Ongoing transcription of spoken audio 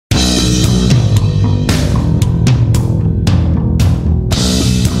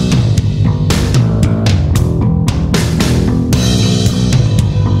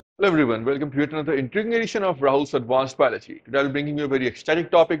Hello everyone, welcome to yet another intriguing edition of Rahul's Advanced Biology. Today I'll be bringing you a very ecstatic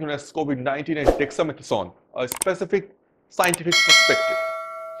topic known as COVID-19 and DEXAMETHASONE, a specific scientific perspective.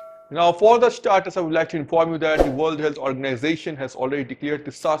 Now for the starters, I would like to inform you that the World Health Organization has already declared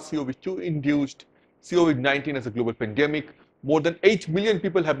the SARS-CoV-2 induced COVID-19 as a global pandemic. More than 8 million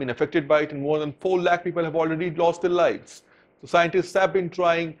people have been affected by it and more than 4 lakh people have already lost their lives. So scientists have been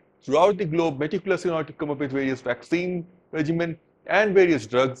trying throughout the globe meticulously in order to come up with various vaccine regimen and various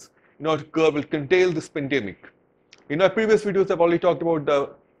drugs in order to curb and contain this pandemic. In our previous videos, I've already talked about the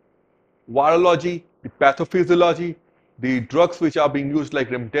virology, the pathophysiology, the drugs which are being used like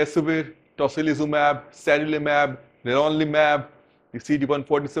remdesivir, tocilizumab, sarilumab, leronlimab, the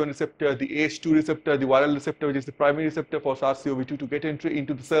CD147 receptor, the ACE2 receptor, the viral receptor, which is the primary receptor for SARS-CoV-2 to get entry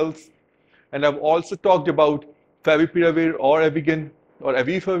into the cells. And I've also talked about favipiravir or Avigan or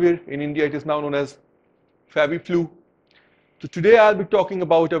Avifavir. In India, it is now known as Faviflu. So today I'll be talking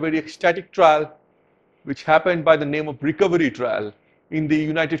about a very ecstatic trial which happened by the name of recovery trial in the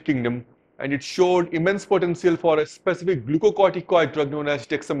United Kingdom, and it showed immense potential for a specific glucocorticoid drug known as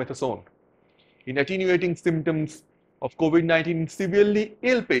dexamethasone in attenuating symptoms of COVID-19 in severely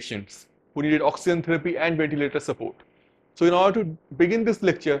ill patients who needed oxygen therapy and ventilator support. So in order to begin this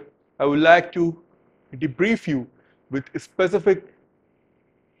lecture, I would like to debrief you with specific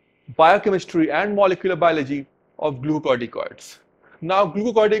biochemistry and molecular biology of glucocorticoids. Now,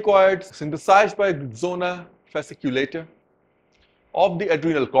 glucocorticoids synthesized by zona fasciculator of the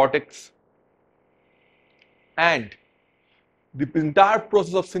adrenal cortex, and the entire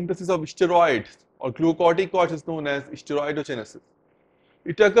process of synthesis of steroids or glucocorticoids is known as steroidogenesis.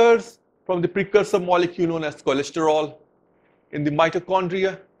 It occurs from the precursor molecule known as cholesterol in the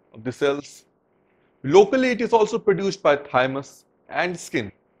mitochondria of the cells. Locally, it is also produced by thymus and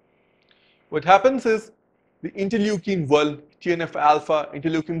skin. What happens is the interleukin-1, TNF-alpha,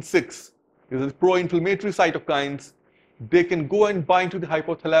 interleukin-6, these are pro-inflammatory cytokines. They can go and bind to the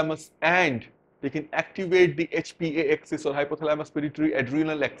hypothalamus and they can activate the HPA axis or hypothalamus pituitary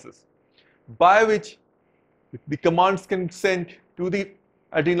adrenal axis, by which the commands can be sent to the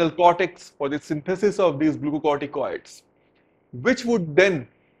adrenal cortex for the synthesis of these glucocorticoids, which would then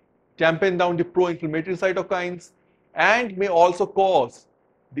dampen down the pro-inflammatory cytokines and may also cause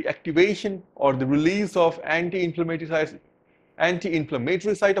the activation or the release of anti-inflammatory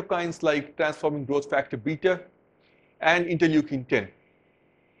cytokines like transforming growth factor beta and interleukin-10.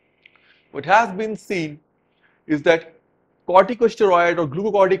 What has been seen is that corticosteroid or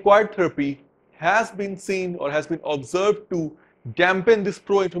glucocorticoid therapy has been seen or has been observed to dampen this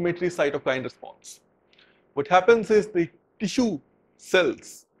pro-inflammatory cytokine response. What happens is the tissue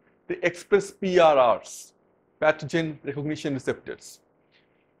cells, they express PRRs, pathogen recognition receptors,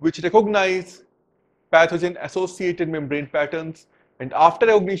 which recognize pathogen-associated membrane patterns, and after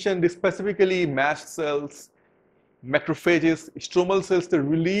recognition, they specifically mast cells, macrophages, stromal cells, they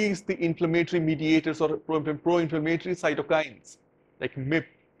release the inflammatory mediators or pro-inflammatory cytokines like MIP,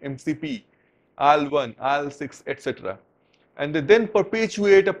 MCP, IL-1, IL-6, etc. And they then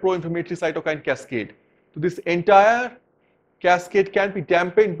perpetuate a pro-inflammatory cytokine cascade. So this entire cascade can be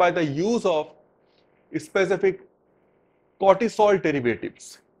dampened by the use of specific cortisol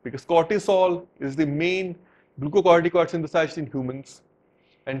derivatives, because cortisol is the main glucocorticoid synthesized in humans,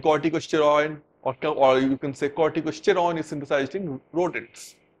 and corticosteroid or you can say corticosterone is synthesized in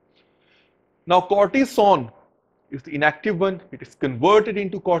rodents. Now cortisone is the inactive one. It is converted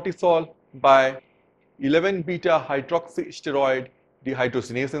into cortisol by 11-beta hydroxysteroid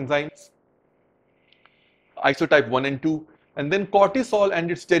dehydrogenase enzymes, isotype 1 and 2, and then cortisol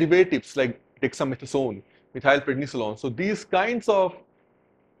and its derivatives like dexamethasone, methylprednisolone. So these kinds of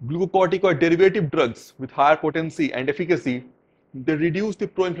glucocorticoid derivative drugs with higher potency and efficacy, they reduce the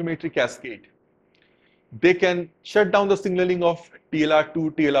pro-inflammatory cascade. They can shut down the signaling of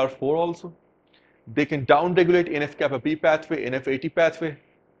TLR2, TLR4 also. They can downregulate NF-kappa B pathway, NF80 pathway.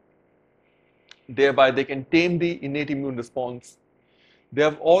 Thereby, they can tame the innate immune response. They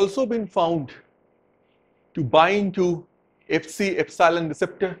have also been found to bind to Fc epsilon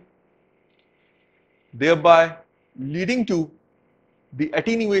receptor, thereby leading to the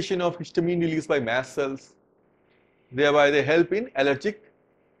attenuation of histamine released by mast cells. Thereby, they help in allergic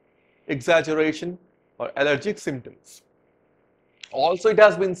exaggeration or allergic symptoms. Also, it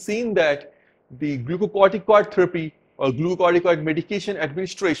has been seen that the glucocorticoid therapy or glucocorticoid medication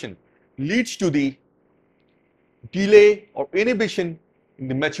administration leads to the delay or inhibition in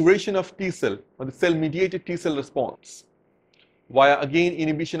the maturation of T cell or the cell-mediated T cell response via again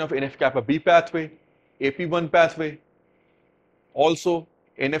inhibition of NF-kappa B pathway, AP1 pathway, also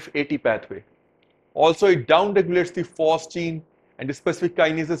NF80 pathway. Also, it downregulates the FOS gene and specific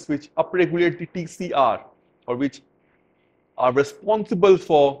kinases which upregulate the TCR, or which are responsible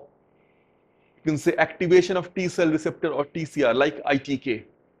for, you can say, activation of T cell receptor or TCR, like ITK.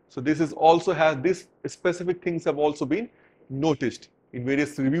 So this is also these specific things have also been noticed in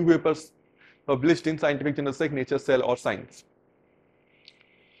various review papers published in scientific journals like Nature, Cell or Science.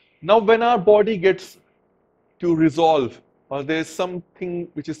 Now when our body gets to resolve, or there is something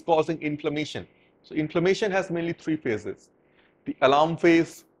which is causing inflammation. So inflammation has mainly three phases: the alarm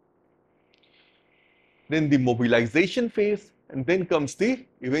phase, then the mobilization phase, and then comes the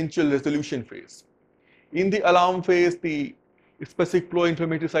eventual resolution phase. In the alarm phase, the specific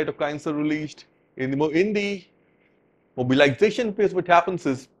pro-inflammatory cytokines are released. In the mobilization phase, what happens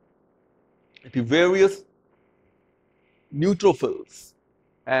is the various neutrophils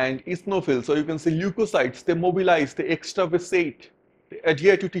and eosinophils, or you can say leukocytes, they mobilize, they extravasate, they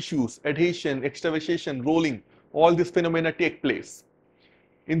adhere to tissues, adhesion, extravasation, rolling, all these phenomena take place.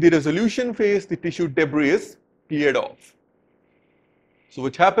 In the resolution phase, the tissue debris is cleared off. So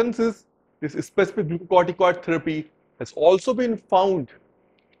what happens is, this specific glucocorticoid therapy has also been found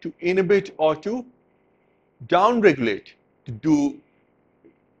to inhibit or to downregulate, to do,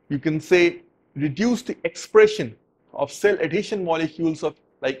 you can say, reduce the expression of cell adhesion molecules of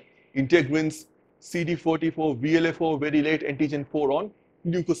like integrins, CD44, VLA4, very late antigen 4 on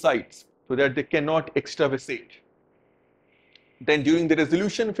leukocytes, so that they cannot extravasate. Then during the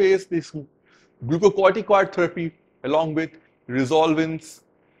resolution phase, this glucocorticoid therapy, along with resolvins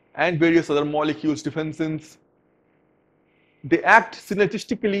and various other molecules, defensins, they act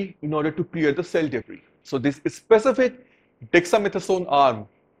synergistically in order to clear the cell debris. So this specific dexamethasone arm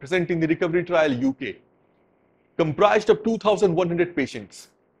present in the recovery trial UK comprised of 2,100 patients.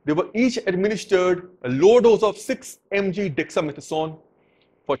 They were each administered a low dose of 6 mg dexamethasone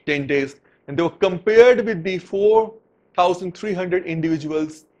for 10 days, and they were compared with the 4,300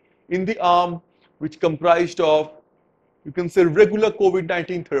 individuals in the arm which comprised of, you can say, regular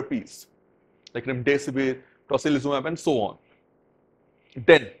COVID-19 therapies like remdesivir, tocilizumab and so on.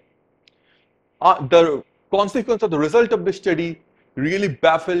 Then the consequence of the result of the study really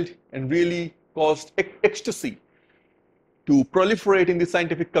baffled and really caused ecstasy to proliferate in the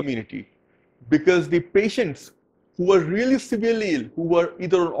scientific community, because the patients who were really severely ill, who were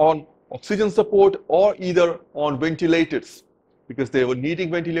either on oxygen support or either on ventilators, because they were needing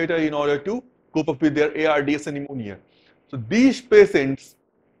ventilator in order to cope up with their ARDS and pneumonia. So these patients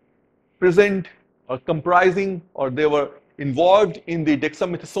present or comprising, or they were involved in the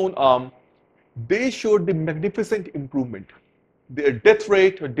dexamethasone arm, they showed the magnificent improvement. Their death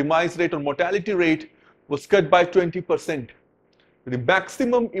rate or demise rate or mortality rate was cut by 20%. The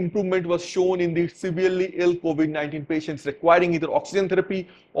maximum improvement was shown in the severely ill COVID-19 patients requiring either oxygen therapy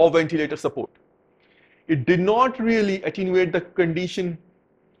or ventilator support. It did not really attenuate the condition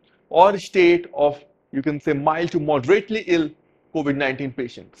or state of, you can say, mild to moderately ill COVID-19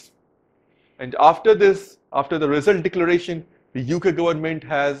 patients. And after this, after the result declaration, the UK government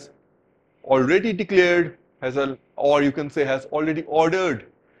has already declared, or you can say has already ordered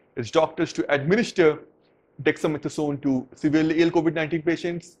its doctors to administer dexamethasone to severely ill COVID-19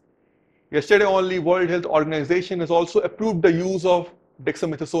 patients. Yesterday only, World Health Organization has also approved the use of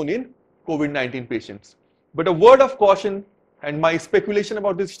dexamethasone in COVID-19 patients. But a word of caution, and my speculation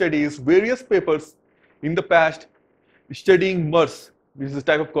about this study is various papers in the past studying MERS, which is a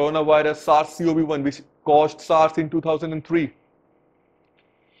type of coronavirus, SARS-CoV-1, which caused SARS in 2003.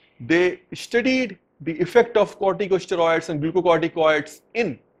 They studied the effect of corticosteroids and glucocorticoids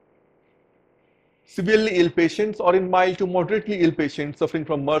in severely ill patients or in mild to moderately ill patients suffering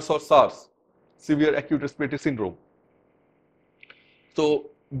from MERS or SARS, severe acute respiratory syndrome. So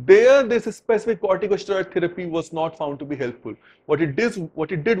there, this specific corticosteroid therapy was not found to be helpful. What it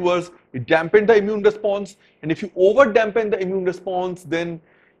did was it dampened the immune response, and if you over dampen the immune response, then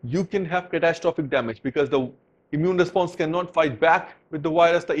you can have catastrophic damage, because the immune response cannot fight back with the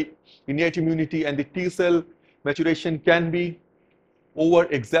virus, the innate immunity, and the T cell maturation can be over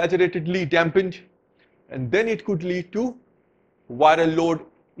exaggeratedly dampened, and then it could lead to viral load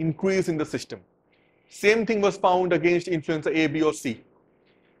increase in the system. Same thing was found against influenza A, B or C.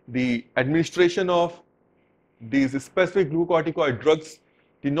 The administration of these specific glucocorticoid drugs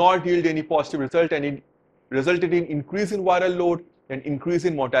did not yield any positive result, and it resulted in increase in viral load and increase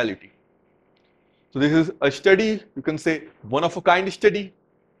in mortality. So this is a study, you can say one of a kind study,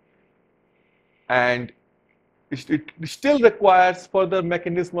 and it still requires further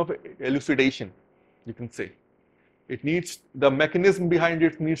mechanism of elucidation, you can say. It needs, the mechanism behind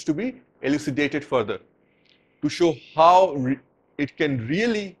it needs to be elucidated further to show how it can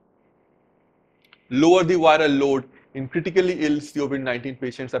really lower the viral load in critically ill COVID-19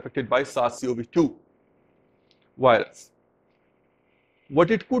 patients affected by SARS-CoV-2 virus.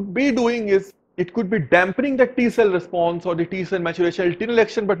 What it could be doing is, it could be dampening the T cell response or the T cell maturation till an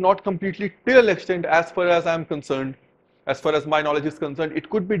extent, but not completely till an extent as far as I am concerned. As far as my knowledge is concerned, it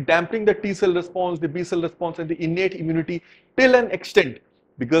could be dampening the T cell response, the B cell response, and the innate immunity till an extent,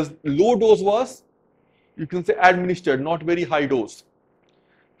 because low dose was, you can say, administered, not very high dose.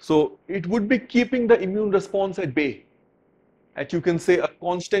 So it would be keeping the immune response at bay, at, you can say, a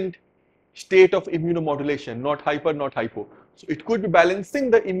constant state of immunomodulation, not hyper, not hypo. So it could be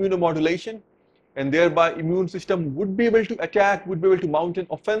balancing the immunomodulation, and thereby immune system would be able to attack, would be able to mount an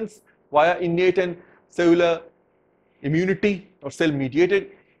offense via innate and cellular immunity or cell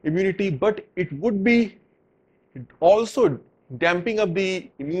mediated immunity, but it would be also damping up the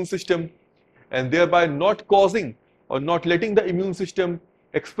immune system, and thereby not causing or not letting the immune system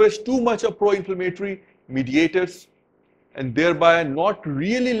express too much of pro-inflammatory mediators, and thereby not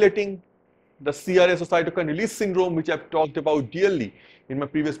really letting the CRS or cytokine release syndrome, which I've talked about dearly in my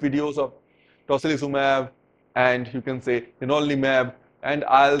previous videos of tocilizumab and, you can say, ianalumab and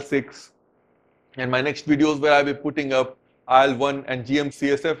IL-6, and my next videos where I'll be putting up IL-1 and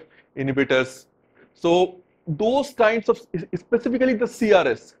GM-CSF inhibitors. So those kinds of, specifically the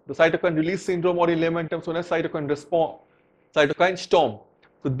CRS, the cytokine release syndrome, or in layman terms known as cytokine storm.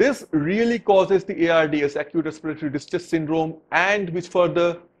 So this really causes the ARDS, acute respiratory distress syndrome, and which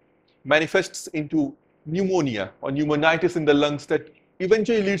further manifests into pneumonia or pneumonitis in the lungs that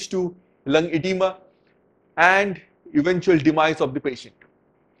eventually leads to lung edema and eventual demise of the patient.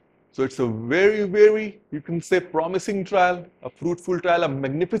 So it's a very, very, you can say, promising trial, a fruitful trial, a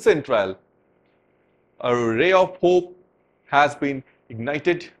magnificent trial. A ray of hope has been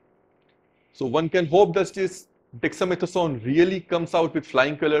ignited. So one can hope that this dexamethasone really comes out with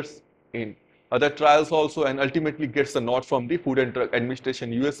flying colors in other trials also, and ultimately gets the nod from the Food and Drug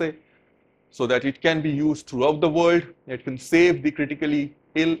Administration USA, so that it can be used throughout the world. It can save the critically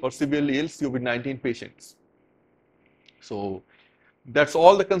ill or severely ill COVID-19 patients. So that's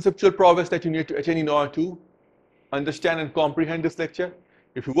all the conceptual progress that you need to attain in order to understand and comprehend this lecture.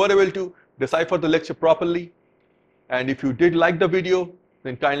 If you were able to decipher the lecture properly, and if you did like the video,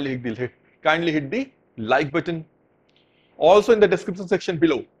 then kindly hit the like button. Also in the description section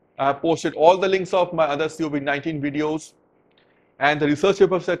below, I have posted all the links of my other COVID-19 videos and the research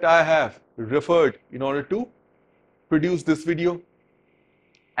papers that I have referred in order to produce this video.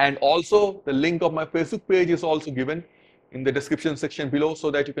 And also the link of my Facebook page is also given in the description section below, so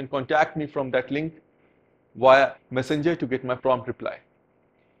that you can contact me from that link via messenger to get my prompt reply.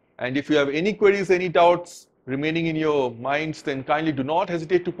 And if you have any queries, any doubts remaining in your minds, then kindly do not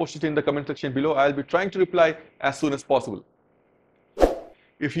hesitate to post it in the comment section below. I'll be trying to reply as soon as possible.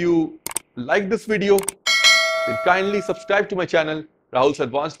 If you like this video, then kindly subscribe to my channel, Rahul's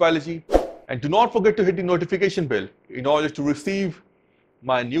Advanced Biology, and do not forget to hit the notification bell in order to receive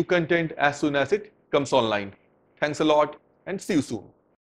my new content as soon as it comes online. Thanks a lot, and see you soon.